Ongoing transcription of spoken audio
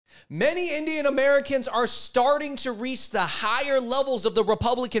Many Indian Americans are starting to reach the higher levels of the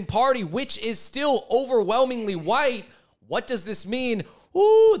Republican Party, which is still overwhelmingly white. What does this mean?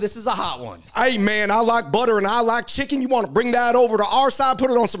 Ooh, this is a hot one. Hey, man, I like butter and I like chicken. You want to bring that over to our side,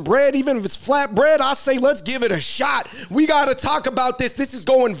 put it on some bread, even if it's flat bread, I say let's give it a shot. We got to talk about this. This is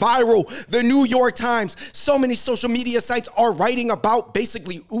going viral. The New York Times, so many social media sites are writing about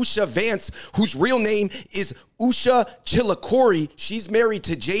basically Usha Vance, whose real name is Usha Chilakuri. She's married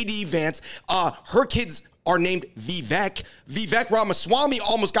to J.D. Vance. Her kids are named Vivek. Vivek Ramaswamy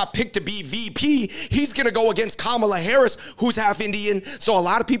almost got picked to be VP. He's going to go against Kamala Harris, who's half Indian. So a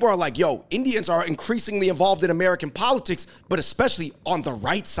lot of people are like, yo, Indians are increasingly involved in American politics, but especially on the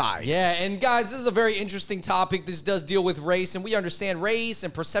right side. Yeah, and guys, this is a very interesting topic. This does deal with race, and we understand race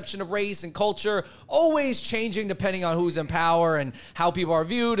and perception of race and culture always changing depending on who's in power and how people are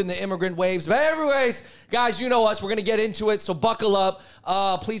viewed and the immigrant waves. But anyways, guys, you know us. We're going to get into it, so buckle up.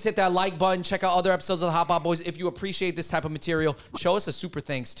 Please hit that like button. Check out other episodes of the Hot Pot Boys. If you appreciate this type of material, show us a super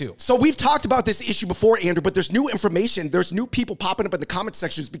thanks too. So we've talked about this issue before, Andrew, but there's new information. There's new people popping up in the comment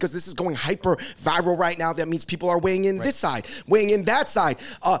sections because this is going hyper viral right now. That means people are weighing in this side, weighing in that side.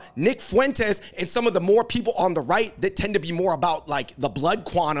 Nick Fuentes and some of the more people on the right that tend to be more about like the blood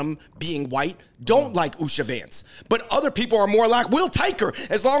quantum being white don't like Usha Vance. But other people are more like, we'll take her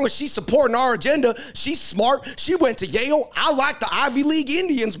as long as she's supporting our agenda. She's smart. She went to Yale. I like the Ivy League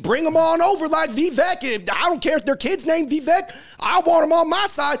Indians. Bring them on over like Vivek. I don't care if their kid's named Vivek. I want them on my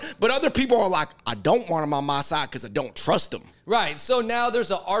side. But other people are like, I don't want them on my side because I don't trust them. Right. So now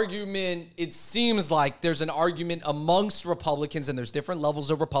there's an argument. It seems like there's an argument amongst Republicans, and there's different levels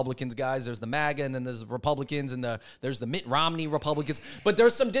of Republicans, guys. There's the MAGA, and then there's the Republicans, and there's the Mitt Romney Republicans. But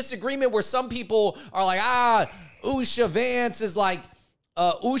there's some disagreement where some people are like, Usha Vance is like,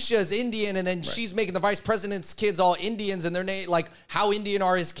 Usha's Indian, and then she's making the vice president's kids all Indians, and they're like, how Indian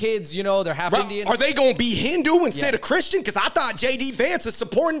are his kids? You know, they're half Indian. Are they going to be Hindu instead of Christian? Because I thought J.D. Vance is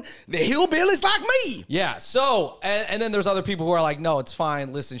supporting the hillbillies like me. Yeah. So, and then there's other people who are like, no, it's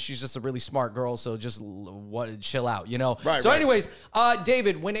fine. Listen, she's just a really smart girl, so just chill out, you know? Right. So anyways,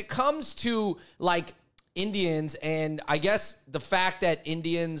 David, when it comes to like Indians, and I guess the fact that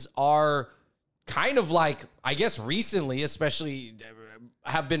Indians are kind of like, I guess recently, especially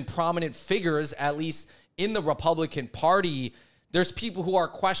have been prominent figures, at least in the Republican Party, there's people who are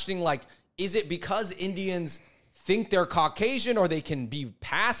questioning, like, is it because Indians think they're Caucasian or they can be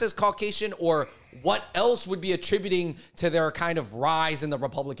passed as Caucasian, or what else would be attributing to their kind of rise in the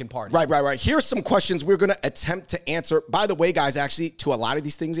Republican Party? Right. Here's some questions we're going to attempt to answer. By the way, guys, actually, to a lot of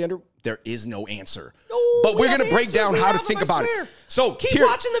these things, Andrew, there is no answer. But we're going to break down how to think about it. So keep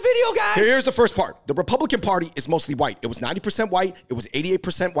watching the video, guys. Here's the first part. The Republican Party is mostly white. It was 90% white. It was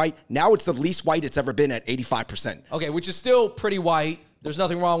 88% white. Now it's the least white it's ever been at 85%. Okay, which is still pretty white. There's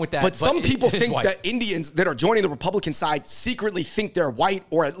nothing wrong with that. But some people think that Indians that are joining the Republican side secretly think they're white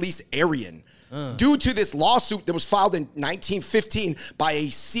or at least Aryan. Due to this lawsuit that was filed in 1915 by a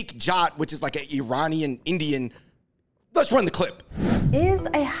Sikh Jat, which is like an Iranian Indian. Let's run the clip. Is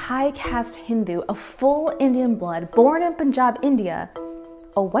a high caste Hindu of full Indian blood born in Punjab, India,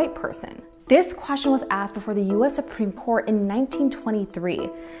 a white person? This question was asked before the US Supreme Court in 1923.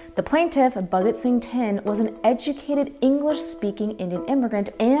 The plaintiff, Bhagat Singh Tin, was an educated English-speaking Indian immigrant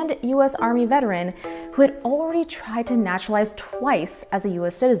and US Army veteran who had already tried to naturalize twice as a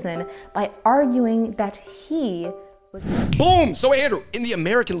US citizen by arguing that he was... Boom! So Andrew, in the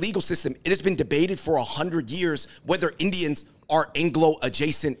American legal system, it has been debated for 100 years whether Indians are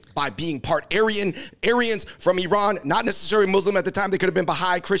Anglo-adjacent by being part Aryan. Aryans from Iran, not necessarily Muslim at the time. They could have been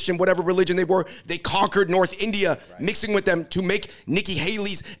Baha'i, Christian, whatever religion they were. They conquered North India, mixing with them to make Nikki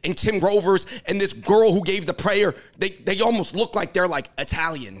Haley's and Tim Grover's and this girl who gave the prayer. They almost look like they're like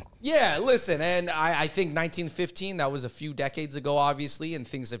Italian. Yeah, listen, and I think 1915, that was a few decades ago, obviously, and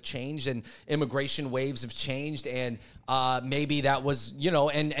things have changed, and immigration waves have changed, and maybe that was, you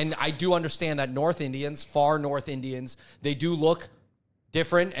know, and I do understand that North Indians, far North Indians, they do look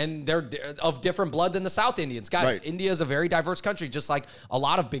different, and they're of different blood than the South Indians. Guys, India is a very diverse country, just like a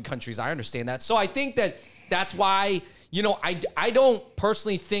lot of big countries. I understand that. So I think that that's why, you know, I don't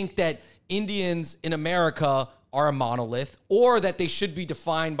personally think that Indians in America are a monolith, or that they should be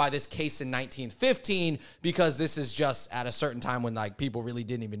defined by this case in 1915, because this is just at a certain time when like people really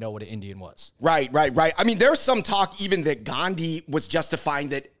didn't even know what an Indian was. Right. I mean, there's some talk even that Gandhi was justifying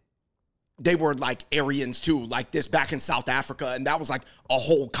that they were like Aryans too, like this back in South Africa. And that was like a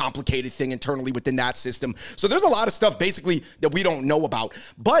whole complicated thing internally within that system. So there's a lot of stuff basically that we don't know about.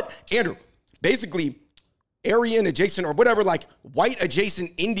 But Andrew, basically, Aryan adjacent or whatever, like white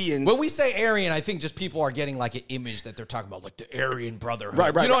adjacent Indians. When we say Aryan, I think just people are getting like an image that they're talking about, like the Aryan Brotherhood.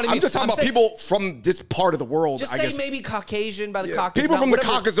 Right. You know what I mean? I'm just talking about people from this part of the world. Just I say guess. maybe Caucasian by the Caucasus People Mountain,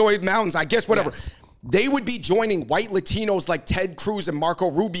 from the Caucasoid Mountains, I guess, whatever. Yes. They would be joining white Latinos like Ted Cruz and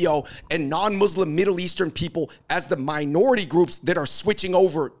Marco Rubio and non-Muslim Middle Eastern people as the minority groups that are switching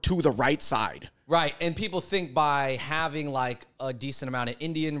over to the right side. Right, and people think by having like a decent amount of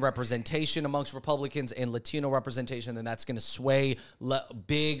Indian representation amongst Republicans and Latino representation, then that's going to sway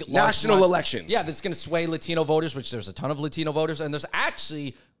big national elections. Yeah, that's going to sway Latino voters, which there's a ton of Latino voters, and there's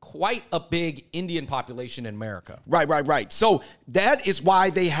actually quite a big Indian population in America. Right. So that is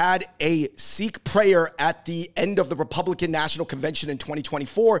why they had a Sikh prayer at the end of the Republican National Convention in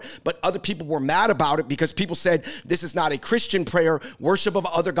 2024, but other people were mad about it because people said this is not a Christian prayer. Worship of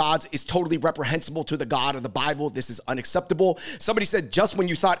other gods is totally reprehensible to the God of the Bible. This is unacceptable. Somebody said just when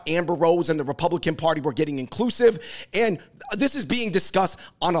you thought Amber Rose and the Republican Party were getting inclusive, and this is being discussed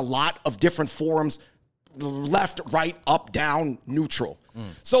on a lot of different forums, left, right, up, down, neutral.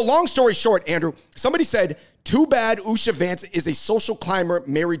 So long story short, Andrew, somebody said, too bad Usha Vance is a social climber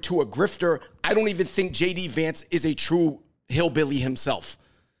married to a grifter. I don't even think JD Vance is a true hillbilly himself.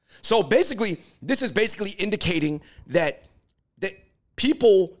 So basically, this is basically indicating that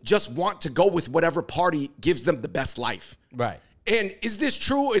people just want to go with whatever party gives them the best life. Right. And is this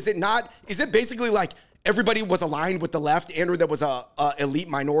true? Is it not? Is it basically like everybody was aligned with the left, Andrew, that was a elite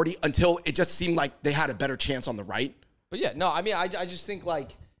minority until it just seemed like they had a better chance on the right? But yeah, no, I mean, I just think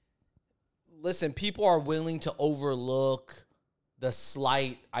like, listen, people are willing to overlook the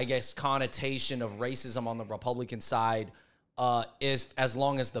slight, I guess, connotation of racism on the Republican side as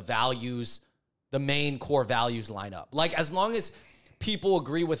long as the values, the main core values line up. Like, as long as people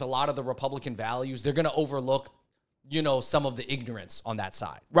agree with a lot of the Republican values, they're going to overlook, you know, some of the ignorance on that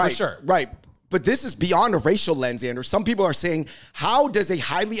side. Right. For sure. Right. But this is beyond a racial lens, Andrew. Some people are saying, how does a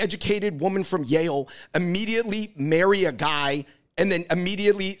highly educated woman from Yale immediately marry a guy and then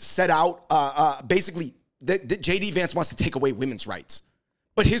immediately set out, basically, that JD Vance wants to take away women's rights?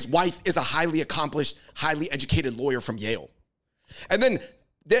 But his wife is a highly accomplished, highly educated lawyer from Yale. And then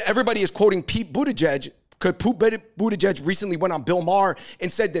everybody is quoting Pete Buttigieg, because Pete Buttigieg recently went on Bill Maher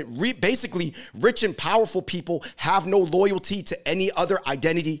and said that basically rich and powerful people have no loyalty to any other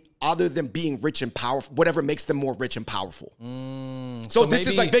identity other than being rich and powerful, whatever makes them more rich and powerful. So this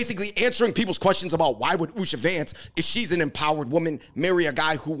is like basically answering people's questions about why would Usha Vance, if she's an empowered woman, marry a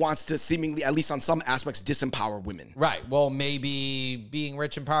guy who wants to seemingly, at least on some aspects, disempower women. Right. Well, maybe being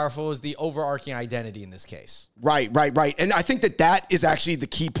rich and powerful is the overarching identity in this case. Right. And I think that is actually the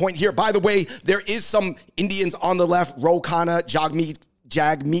key point here. By the way, there is some Indians on the left, Ro Khanna,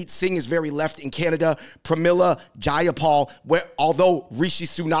 Jagmeet Singh is very left in Canada. Pramila Jayapal, where although Rishi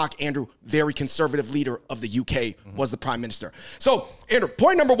Sunak, Andrew, very conservative leader of the UK, was the prime minister. So, Andrew,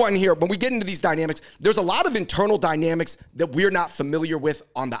 point number one here, when we get into these dynamics, there's a lot of internal dynamics that we're not familiar with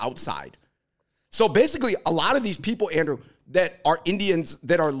on the outside. So basically, a lot of these people, Andrew, that are Indians,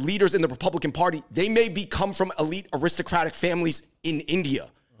 that are leaders in the Republican Party, they may come from elite aristocratic families in India.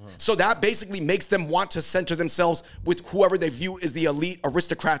 So that basically makes them want to center themselves with whoever they view as the elite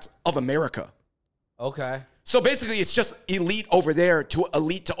aristocrats of America. Okay. So basically, it's just elite over there to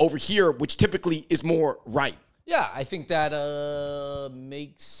elite to over here, which typically is more right. Yeah, I think that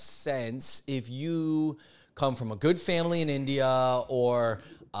makes sense. If you come from a good family in India or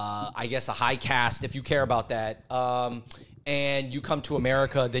I guess a high caste, if you care about that, and you come to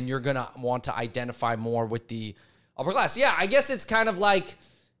America, then you're going to want to identify more with the upper class. Yeah, I guess it's kind of like,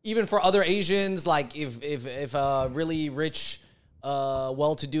 even for other Asians, like if a really rich,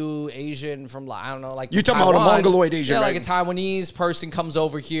 well-to-do Asian from, I don't know, like you're talking about a Mongoloid Asian, yeah, right? like a Taiwanese person comes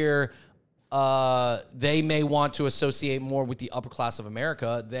over here, they may want to associate more with the upper class of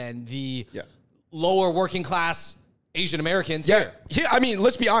America than the lower working class Asian Americans here. Yeah, I mean,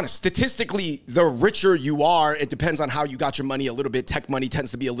 let's be honest. Statistically, the richer you are, it depends on how you got your money a little bit. Tech money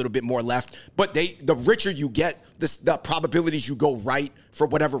tends to be a little bit more left. But the richer you get, the probabilities you go right for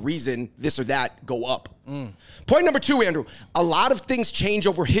whatever reason, this or that, go up. Point number two, Andrew, a lot of things change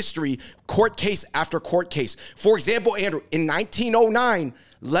over history, court case after court case. For example, Andrew, in 1909,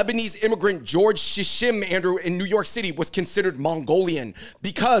 Lebanese immigrant George Shishim, Andrew, in New York City was considered Mongolian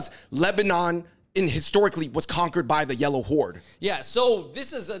because Lebanon historically was conquered by the Yellow Horde. Yeah, so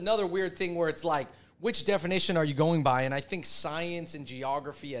this is another weird thing where it's like, which definition are you going by? And I think science and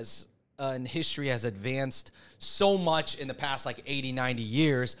geography and history has advanced so much in the past like 80, 90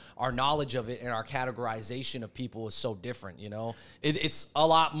 years. Our knowledge of it and our categorization of people is so different, you know? It's a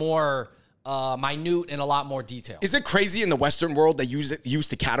lot more minute and a lot more detail. Is it crazy in the Western world they used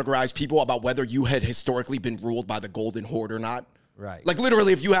to categorize people about whether you had historically been ruled by the Golden Horde or not? Right. Like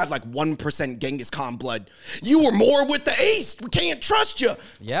literally, if you had like 1% Genghis Khan blood, you were more with the East. We can't trust you.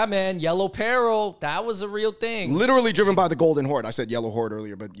 Yeah, man. Yellow Peril, that was a real thing. Literally driven by the Golden Horde. I said Yellow Horde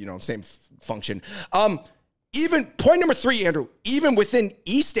earlier, but you know, same function. Even point number 3, Andrew, even within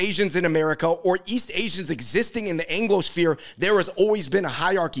East Asians in America or East Asians existing in the Anglosphere, there has always been a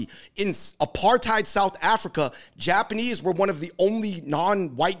hierarchy. In apartheid South Africa, Japanese were one of the only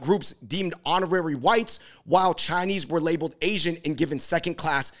non-white groups deemed honorary whites, while Chinese were labeled Asian and given second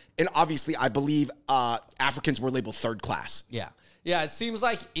class. And obviously, I believe Africans were labeled third class. Yeah. Yeah, it seems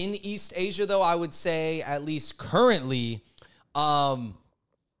like in East Asia, though, I would say, at least currently,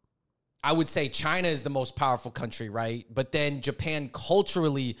 I would say China is the most powerful country, right? But then Japan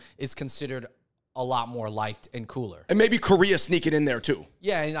culturally is considered a lot more liked and cooler. And maybe Korea sneaking in there too.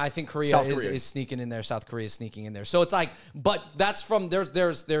 Yeah, and I think Korea is sneaking in there. South Korea is sneaking in there. So it's like, but that's from,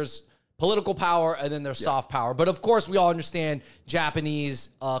 there's political power and then there's soft power. But of course, we all understand Japanese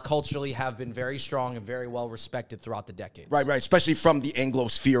culturally have been very strong and very well respected throughout the decades. Right, especially from the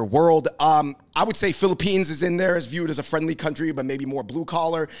Anglosphere world. I would say Philippines is in there, is viewed as a friendly country, but maybe more blue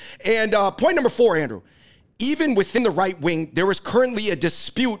collar. And point number 4, Andrew. Even within the right wing, there is currently a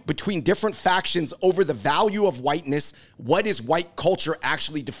dispute between different factions over the value of whiteness. What is white culture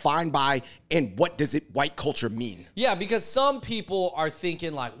actually defined by, and what does white culture mean? Yeah, because some people are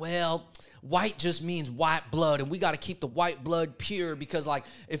thinking like, well, white just means white blood, and we got to keep the white blood pure because, like,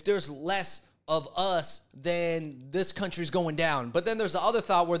 if there's less of us, then this country's going down. But then there's the other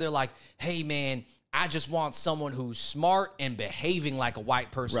thought where they're like, hey, man, I just want someone who's smart and behaving like a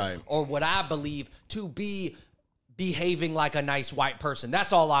white person, right, or what I believe to be behaving like a nice white person.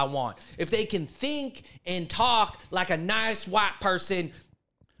 That's all I want. If they can think and talk like a nice white person,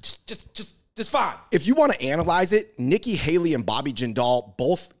 just fine. If you want to analyze it, Nikki Haley and Bobby Jindal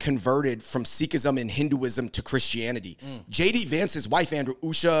both converted from Sikhism and Hinduism to Christianity. J.D. Vance's wife, Andrew,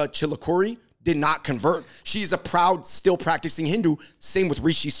 Usha Chilakuri, did not convert. She's a proud, still practicing Hindu. Same with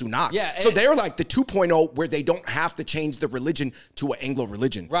Rishi Sunak. Yeah, so they're like the 2.0 where they don't have to change the religion to an Anglo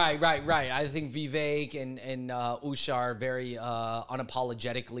religion. Right. I think Vivek and Usha are very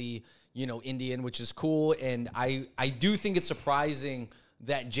unapologetically, Indian, which is cool. And I do think it's surprising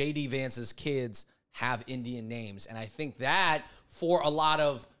that J.D. Vance's kids have Indian names. And I think that for a lot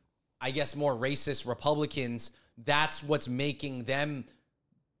of, I guess, more racist Republicans, that's what's making them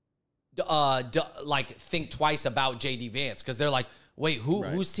think twice about J.D. Vance, because they're like, wait,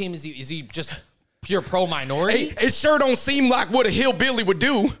 whose team is he? Is he just pure pro-minority? Hey, it sure don't seem like what a hillbilly would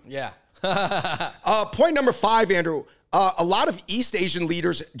do. Yeah. Point number 5, Andrew. A lot of East Asian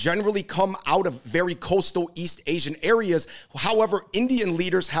leaders generally come out of very coastal East Asian areas. However, Indian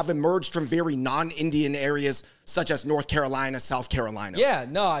leaders have emerged from very non-Indian areas, such as North Carolina, South Carolina. Yeah,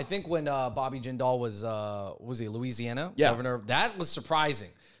 no, I think when Bobby Jindal was he Louisiana governor, that was surprising.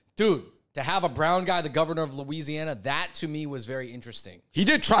 Dude, to have a brown guy, the governor of Louisiana, that to me was very interesting. He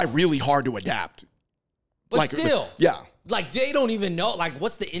did try really hard to adapt. But still. Yeah. Like, they don't even know, like,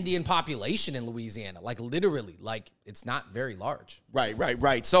 what's the Indian population in Louisiana? Like, literally, like, it's not very large.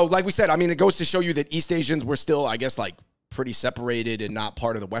 Right. So, like we said, I mean, it goes to show you that East Asians were still, I guess, like, pretty separated and not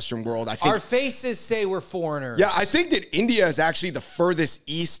part of the Western world. I think our faces say we're foreigners. Yeah, I think that India is actually the furthest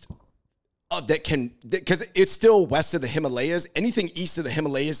east because it's still west of the Himalayas. Anything east of the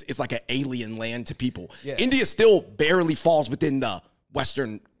Himalayas is like an alien land to people. Yeah. India still barely falls within the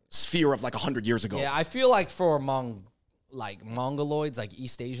Western sphere of like 100 years ago. Yeah, I feel like for Mongoloids, like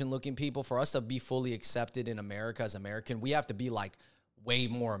East Asian looking people, for us to be fully accepted in America as American, we have to be like way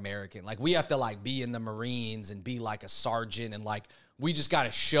more American. Like, we have to like be in the Marines and be like a sergeant, and like we just got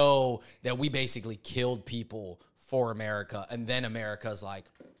to show that we basically killed people for America, and then America's like,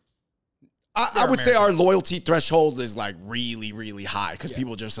 I would say our loyalty threshold is like really, really high because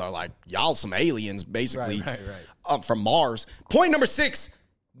people just are like, y'all some aliens, basically, from Mars. Point number 6,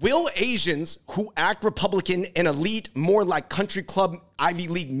 will Asians who act Republican and elite, more like country club Ivy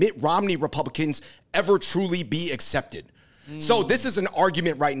League Mitt Romney Republicans, ever truly be accepted? So this is an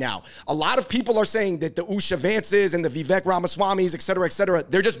argument right now. A lot of people are saying that the Usha Vances and the Vivek Ramaswamis, et cetera,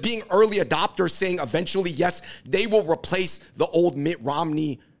 they're just being early adopters, saying eventually, yes, they will replace the old Mitt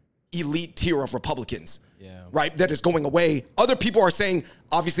Romney elite tier of Republicans, right? That is going away. Other people are saying,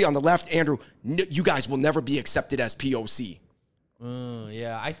 obviously on the left, Andrew, you guys will never be accepted as POC.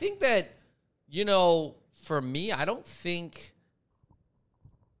 Yeah, I think that, for me, I don't think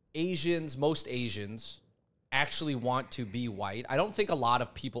most Asians actually want to be white. I don't think a lot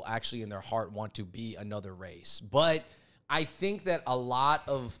of people actually in their heart want to be another race. But I think that a lot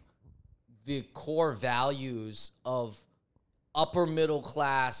of the core values of upper middle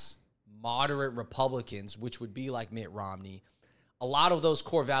class, moderate Republicans, which would be like Mitt Romney, a lot of those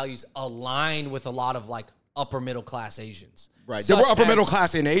core values align with a lot of like upper middle class Asians. Right. They were upper middle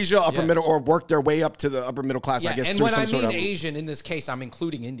class in Asia, upper middle, or worked their way up to the upper middle class, I guess. And when I mean Asian, in this case, I'm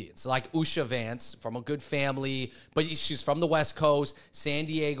including Indians. Like Usha Vance, from a good family, but she's from the West Coast, San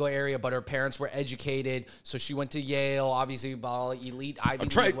Diego area, but her parents were educated. So she went to Yale, obviously, elite Ivy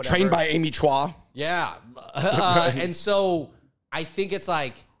League, whatever. Trained by Amy Chua. Yeah. And so I think it's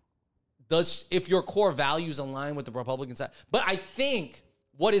like, if your core values align with the Republican side. But I think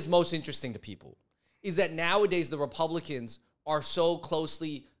what is most interesting to people is that nowadays the Republicans are so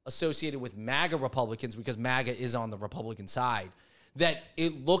closely associated with MAGA Republicans, because MAGA is on the Republican side, that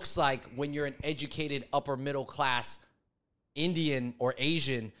it looks like when you're an educated upper middle class Indian or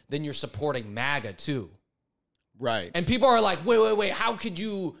Asian, then you're supporting MAGA too. Right. And people are like, wait, how could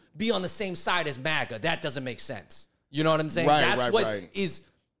you be on the same side as MAGA? That doesn't make sense. You know what I'm saying? That's what is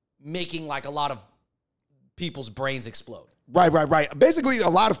making like a lot of people's brains explode. Right. Basically, a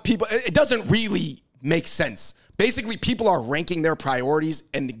lot of people, it doesn't really make sense. Basically, people are ranking their priorities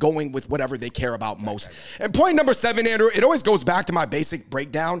and going with whatever they care about most. And point number 7, Andrew, it always goes back to my basic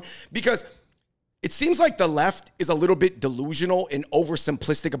breakdown, because it seems like the left is a little bit delusional and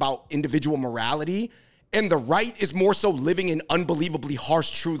oversimplistic about individual morality, and the right is more so living in unbelievably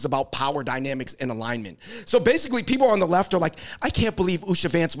harsh truths about power dynamics and alignment. So basically, people on the left are like, I can't believe Usha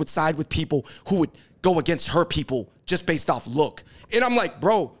Vance would side with people who would go against her people just based off look. And I'm like,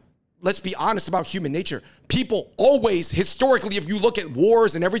 bro, let's be honest about human nature. People always, historically, if you look at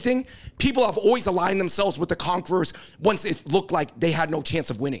wars and everything, people have always aligned themselves with the conquerors once it looked like they had no chance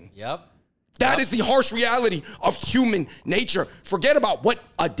of winning. Yep. That is the harsh reality of human nature. Forget about what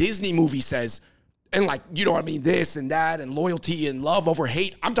a Disney movie says and, like, you know what I mean, this and that and loyalty and love over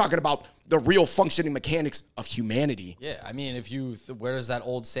hate. I'm talking about the real functioning mechanics of humanity. Yeah, I mean, where does that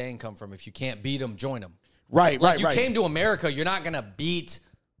old saying come from? If you can't beat them, join them. Right. You came to America, you're not going to beat,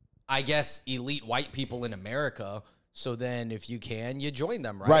 I guess, elite white people in America. So then if you can, you join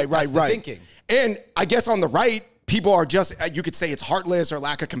them, right? That's the thinking. And I guess on the right, people are just, you could say it's heartless or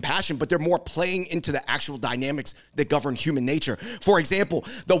lack of compassion, but they're more playing into the actual dynamics that govern human nature. For example,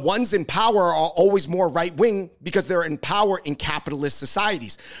 the ones in power are always more right-wing because they're in power in capitalist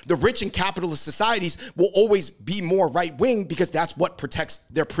societies. The rich in capitalist societies will always be more right-wing because that's what protects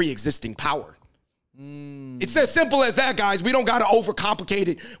their pre-existing power. It's as simple as that, guys. We don't got to overcomplicate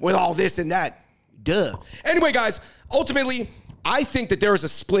it with all this and that. Duh. Anyway, guys, ultimately, I think that there is a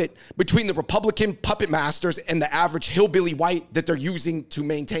split between the Republican puppet masters and the average hillbilly white that they're using to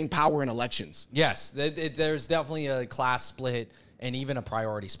maintain power in elections. Yes, there's definitely a class split and even a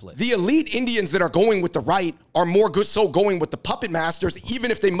priority split. The elite Indians that are going with the right are more so going with the puppet masters,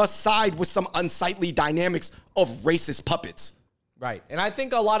 even if they must side with some unsightly dynamics of racist puppets. Right. And I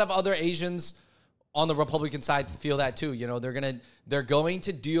think a lot of other Asians on the Republican side feel that too. You know, they're going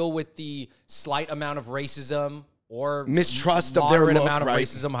to deal with the slight amount of racism or mistrust of their look, amount of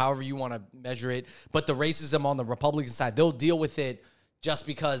racism, however you want to measure it. But the racism on the Republican side, they'll deal with it just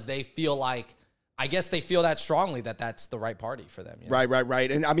because they feel like, I guess they feel that strongly that that's the right party for them. You know?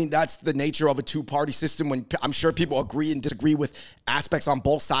 Right. And I mean, that's the nature of a two-party system, when I'm sure people agree and disagree with aspects on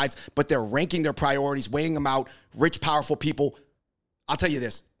both sides, but they're ranking their priorities, weighing them out. Rich, powerful people. I'll tell you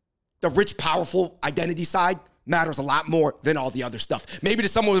this. The rich, powerful identity side matters a lot more than all the other stuff. Maybe to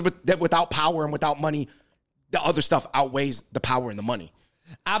someone without power and without money, the other stuff outweighs the power and the money.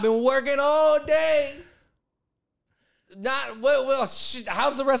 I've been working all day.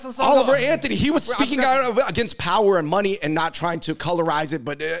 How's the rest of the song? Oliver Anthony, he was speaking out against power and money and not trying to colorize it,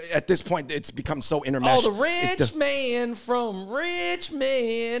 but at this point, it's become so intermeshed. Oh, the rich man from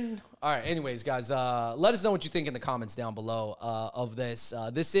Richmond. All right, anyways, guys, let us know what you think in the comments down below of this.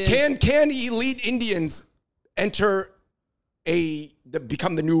 This is... Can elite Indians enter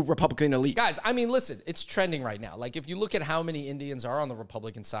become the new Republican elite? Guys, I mean, listen, it's trending right now. Like, if you look at how many Indians are on the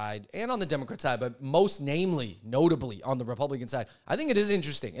Republican side and on the Democrat side, but most notably on the Republican side, I think it is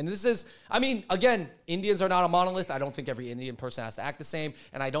interesting. And this is, I mean, again, Indians are not a monolith. I don't think every Indian person has to act the same.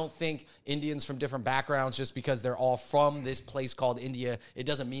 And I don't think Indians from different backgrounds, just because they're all from this place called India, it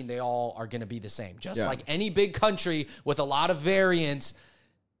doesn't mean they all are going to be the same. Just like any big country with a lot of variance,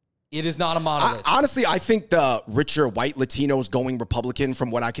 it is not a monolith. Honestly, I think the richer white Latinos going Republican,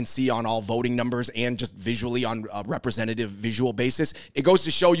 from what I can see on all voting numbers and just visually on a representative visual basis, it goes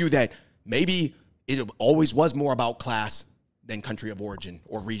to show you that maybe it always was more about class than country of origin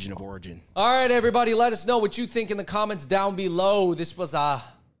or region of origin. All right, everybody, let us know what you think in the comments down below. This was a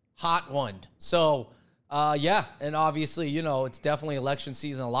hot one. So Yeah, and obviously, you know, it's definitely election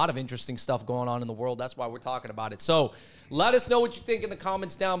season. A lot of interesting stuff going on in the world. That's why we're talking about it. So let us know what you think in the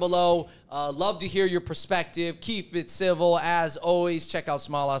comments down below. Love to hear your perspective. Keep it civil. As always, check out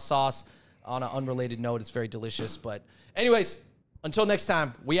Smala Sauce. On an unrelated note, it's very delicious. But anyways, until next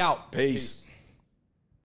time, we out. Peace.